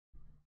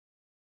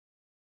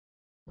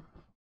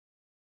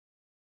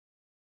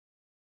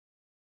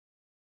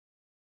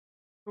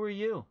Who are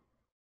you?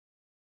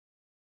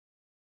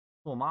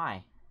 Who am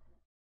I?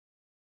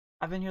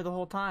 I've been here the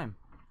whole time.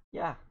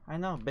 Yeah, I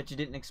know. Bet you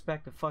didn't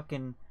expect a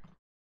fucking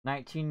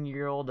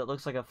 19-year-old that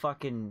looks like a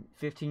fucking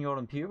 15-year-old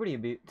in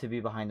puberty to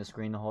be behind the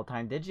screen the whole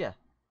time, did ya?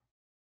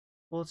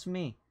 Well, it's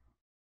me.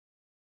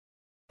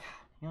 You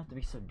don't have to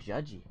be so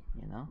judgy,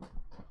 you know?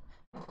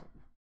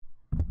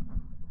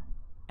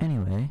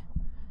 Anyway,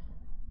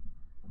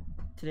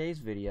 today's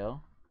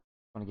video,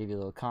 I want to give you a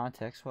little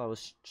context. While I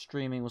was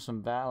streaming with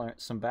some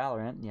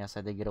Valorant, yes,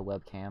 I did get a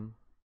webcam.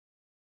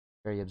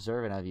 Very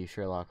observant of you,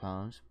 Sherlock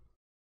Holmes.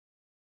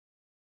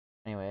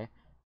 Anyway,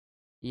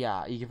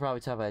 yeah, you can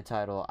probably tell by the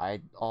title,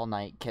 I all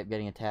night kept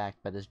getting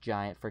attacked by this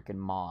giant freaking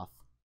moth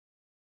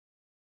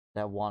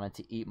that wanted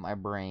to eat my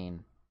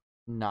brain.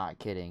 Not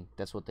kidding.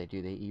 That's what they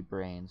do. They eat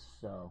brains.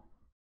 So,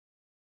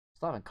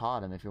 still haven't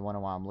caught him if you're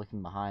wondering why I'm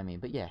looking behind me.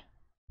 But yeah,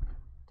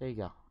 there you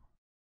go.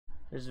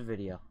 There's a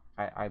video.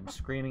 I'm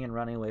screaming and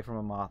running away from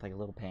a moth like a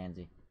little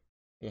pansy.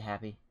 Are you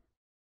happy?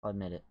 I'll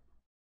admit it.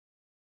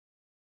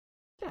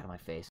 Get out of my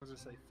face. I was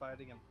just like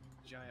fighting a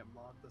giant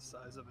moth the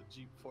size of a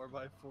Jeep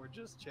 4x4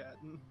 just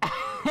chatting.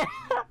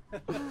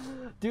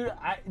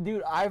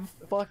 Dude, I've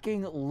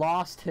fucking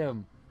lost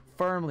him.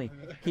 Firmly.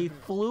 He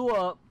flew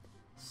up,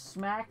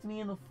 smacked me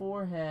in the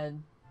forehead,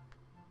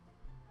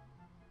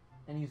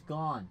 and he's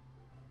gone.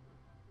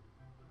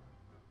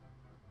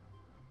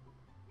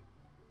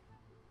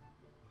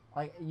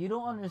 Like, you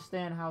don't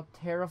understand how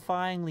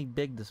terrifyingly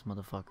big this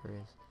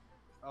motherfucker is.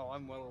 Oh,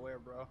 I'm well aware,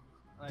 bro.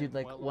 Dude,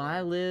 like, when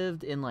I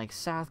lived in, like,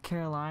 South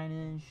Carolina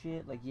and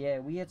shit, like, yeah,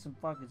 we had some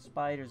fucking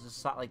spiders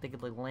that, like, they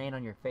could, like, land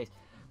on your face.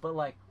 But,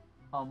 like,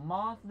 a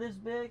moth this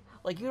big?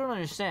 Like, you don't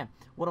understand.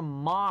 What a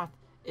moth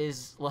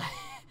is, like,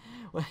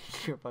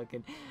 you're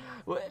fucking...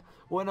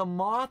 When a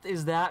moth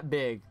is that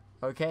big,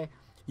 okay,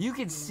 you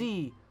can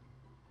see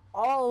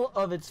all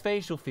of its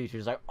facial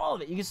features. Like, all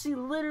of it. You can see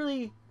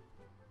literally...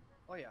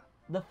 Oh, yeah.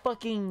 The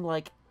fucking,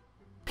 like,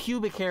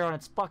 pubic hair on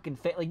its fucking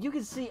face. Like, you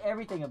can see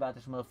everything about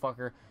this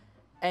motherfucker.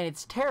 And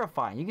it's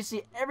terrifying. You can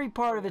see every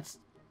part of its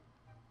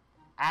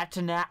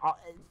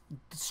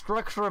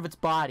structure of its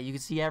body. You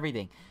can see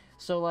everything.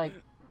 So, like...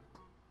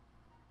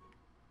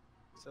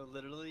 So,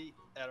 literally,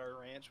 at our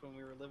ranch when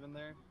we were living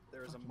there,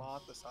 there was a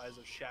moth the size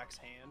of Shaq's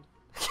hand.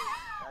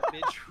 That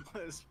bitch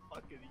was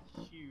fucking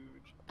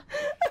huge.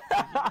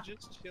 You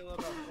just chill on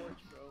our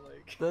porch, bro.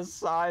 Like... The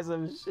size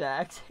of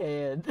Shaq's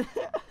hand.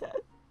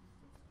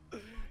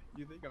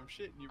 You think I'm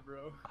shitting you,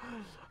 bro?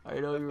 I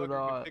know you're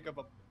not. Can pick up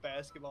a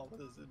basketball with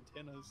his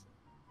antennas.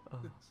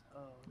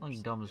 Oh,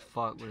 he's dumb as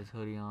fuck with his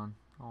hoodie on.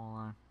 All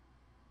on.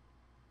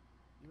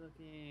 You're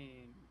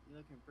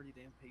looking pretty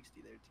damn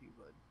pasty there too,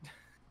 bud.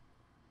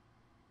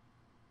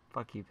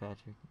 Fuck you,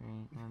 Patrick.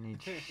 Right? I don't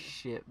need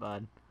shit,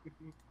 bud.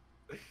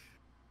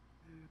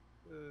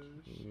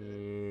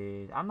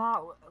 Shit. I'm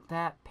not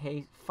that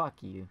pace.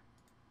 Fuck you.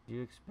 What do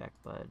you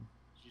expect, bud?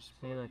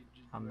 Say, look,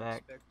 I'm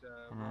back,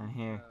 and I'm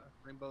here.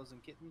 Rainbows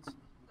and kittens?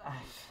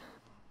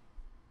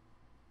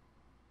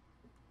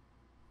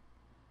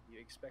 You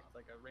expect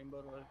like a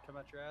rainbow to come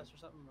out your ass or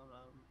something? I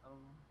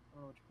don't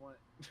know what you want.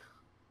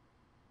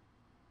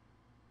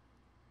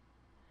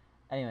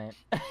 Anyway.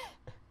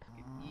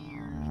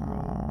 Ears, bro.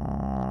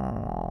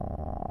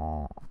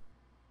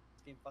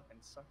 This game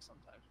fucking sucks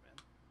sometimes, man.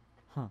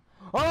 Huh.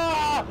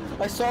 Ah!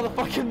 I saw the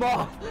fucking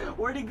moth!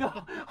 Where'd he go?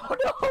 Oh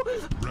no!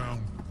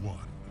 Round 1.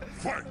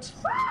 Fight!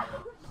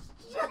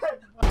 Shit!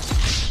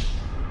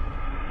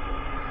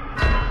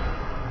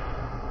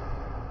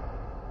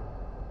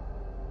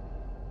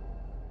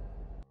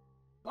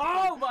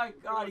 Oh my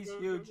god, he's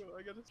huge.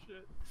 I got his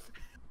shit.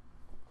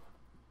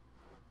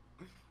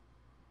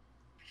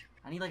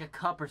 I need like a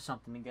cup or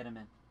something to get him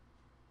in.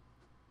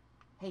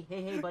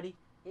 Hey, buddy.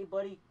 Hey,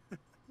 buddy.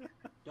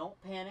 Don't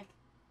panic.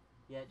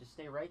 Yeah, just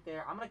stay right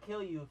there. I'm gonna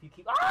kill you if you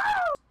keep...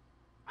 Ah!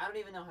 I don't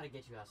even know how to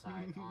get you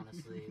outside,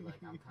 honestly.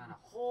 Like, I'm kind of...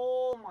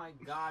 Oh my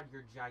god,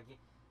 you're gigantic.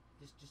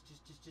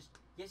 Just...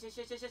 Yes.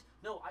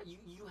 No,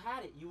 you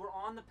had it. You were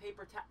on the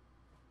paper towel.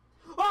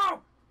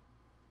 Oh!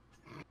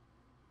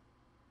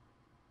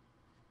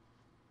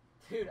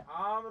 Dude,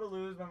 I'm gonna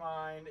lose my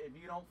mind if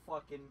you don't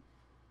fucking...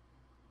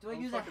 Do I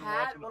use a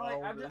hat? What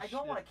do I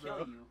don't want to kill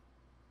you.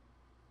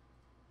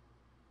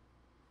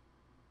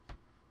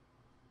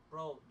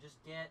 Bro,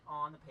 just get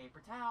on the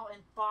paper towel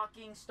and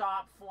fucking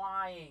stop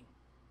flying.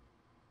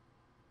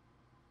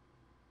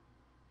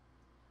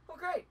 Oh,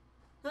 great.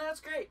 No, that's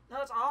great. No,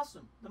 that's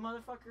awesome. The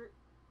motherfucker...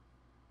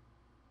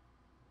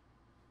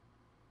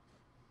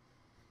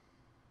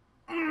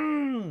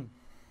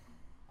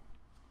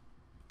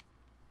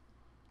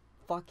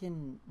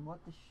 Fucking... What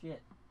the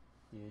shit,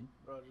 dude?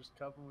 Bro, just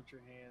cup him with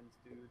your hands,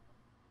 dude.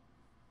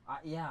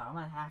 Yeah, I'm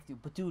gonna have to.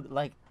 But, dude,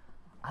 like...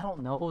 I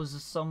don't know. It was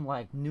just some,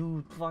 like,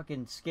 new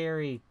fucking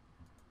scary...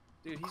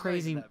 Dude, he's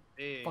crazy not even that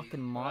big.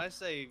 fucking moth. When I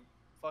say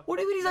fucking... What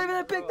do you mean he's not even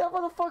that big? That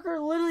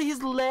motherfucker, literally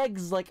his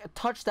legs, like,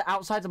 touched the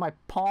outsides of my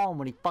palm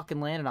when he fucking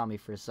landed on me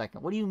for a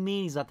second. What do you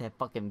mean he's not that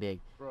fucking big?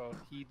 Bro,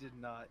 he did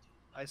not.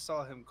 I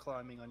saw him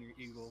climbing on your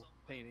eagle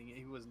painting.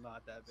 He was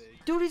not that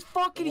big. Dude, he's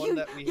fucking huge.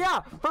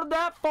 Yeah, from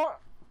that far...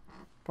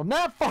 From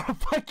that far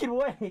fucking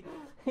way,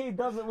 he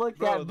doesn't look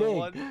that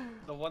big.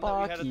 The one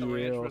that we had at the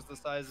ranch was the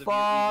size of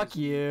Fuck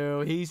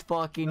you. He's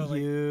fucking No, like-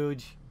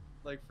 huge.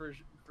 Like for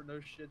no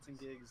shits and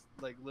gigs,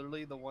 like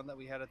literally the one that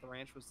we had at the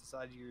ranch was the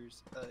size of your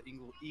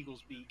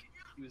eagle's beak.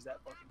 He was that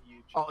fucking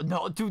huge. Oh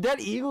no, dude, that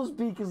eagle's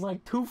beak is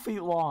like 2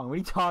 feet long. What are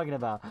you talking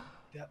about?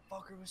 That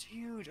fucker was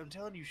huge. I'm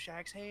telling you,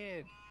 Shaq's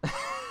hand. I'm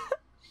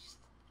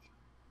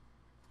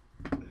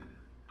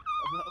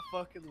not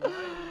fucking lying,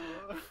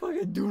 bro.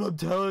 Fucking dude, I'm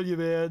telling you,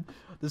 man.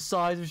 The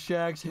size of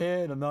Shaq's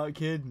hand. I'm not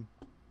kidding.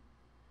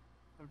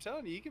 I'm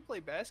telling you, you can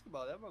play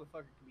basketball. That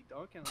motherfucker can be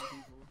dunking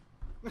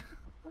on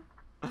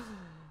people.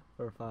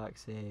 For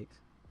fuck's sakes.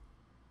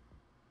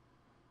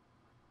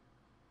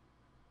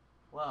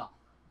 Well.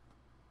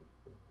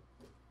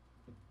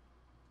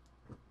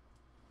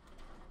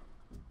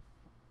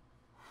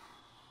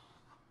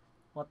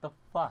 What the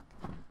fuck?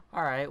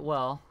 Alright,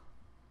 well.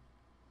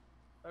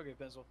 Okay,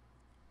 Pencil.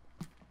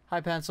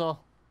 Hi, Pencil.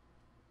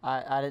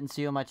 I didn't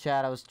see you in my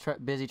chat. I was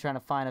busy trying to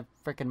find a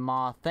freaking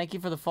moth. Thank you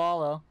for the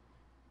follow.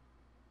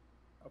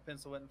 Oh,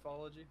 Pencil went and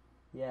followed you?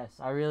 Yes,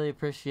 I really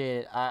appreciate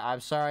it. I'm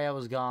sorry I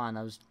was gone.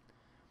 He was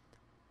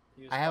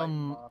I have a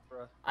fighting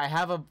Mothra. I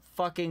have a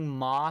fucking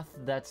moth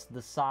that's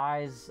the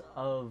size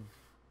of,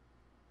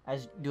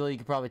 as well, you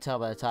can probably tell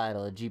by the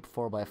title, a Jeep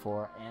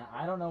 4x4, and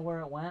I don't know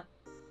where it went,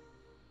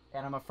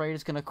 and I'm afraid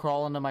it's gonna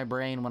crawl into my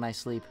brain when I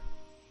sleep.